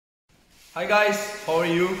Hi guys, how are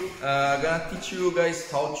you? Gonna teach you guys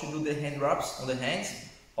how to do the hand wraps on the hands.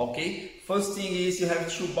 Okay, first thing is you have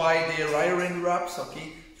to buy the right hand wraps.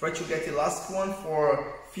 Okay, try to get the last one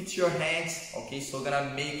for fit your hands. Okay, so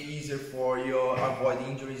gonna make it easier for you avoid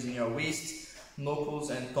injuries in your wrist, knuckles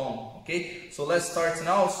and thumb. Okay, so let's start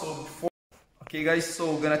now. Okay guys,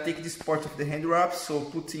 so we're gonna take this part of the hand wrap. So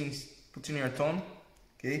put in your thumb.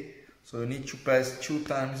 Okay, so you need to pass 2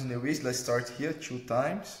 times in the wrist. Let's start here, 2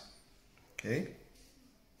 times. Okay.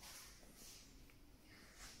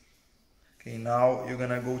 Okay, now you're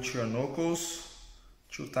gonna go to your knuckles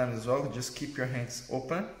 2 times as well. Just keep your hands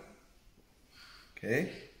open.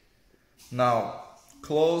 Okay. Now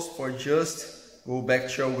close for just go back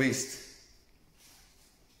to your wrist.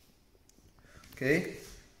 Okay.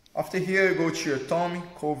 After here, go to your tummy,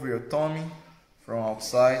 cover your tummy from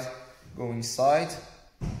outside, go inside,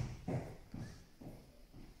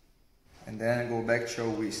 and then go back to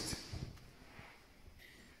your wrist.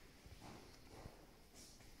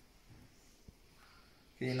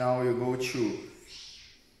 Okay, now you go to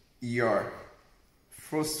your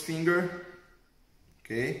first finger,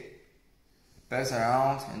 okay, pass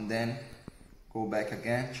around and then go back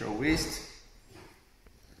again to your wrist.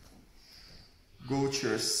 Go to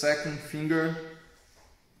your second finger,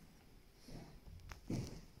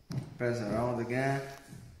 pass around again,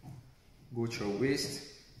 go to your wrist.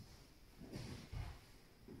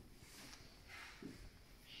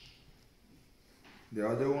 The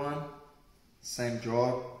other one, same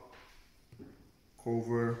job,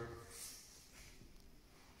 cover,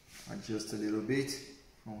 adjust a little bit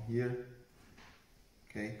from here,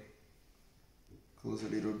 okay, close a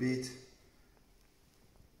little bit,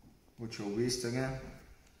 go to your wrist again,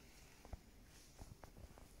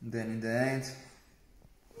 and then in the end,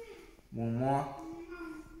 one more,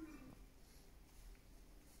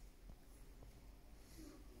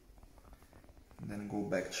 and then go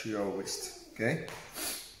back to your wrist, okay?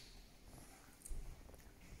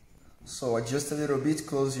 So adjust a little bit,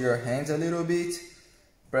 close your hands a little bit,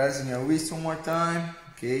 press in your wrist one more time,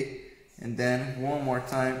 okay, and then one more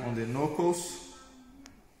time on the knuckles,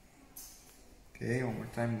 okay, one more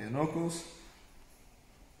time in the knuckles,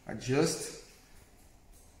 adjust,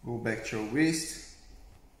 go back to your wrist,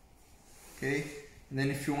 okay, and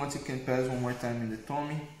then if you want you can press one more time in the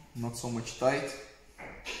tummy, not so much tight,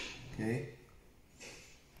 okay,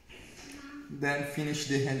 then finish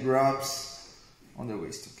the hand wraps on the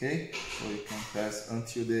waist, okay? So you can pass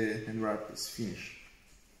until the hand wrap is finished,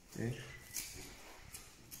 okay?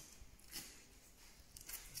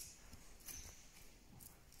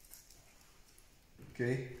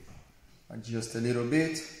 Okay, adjust a little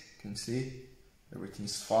bit, you can see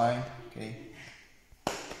everything's fine, okay?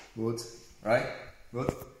 Good, right?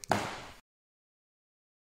 Good.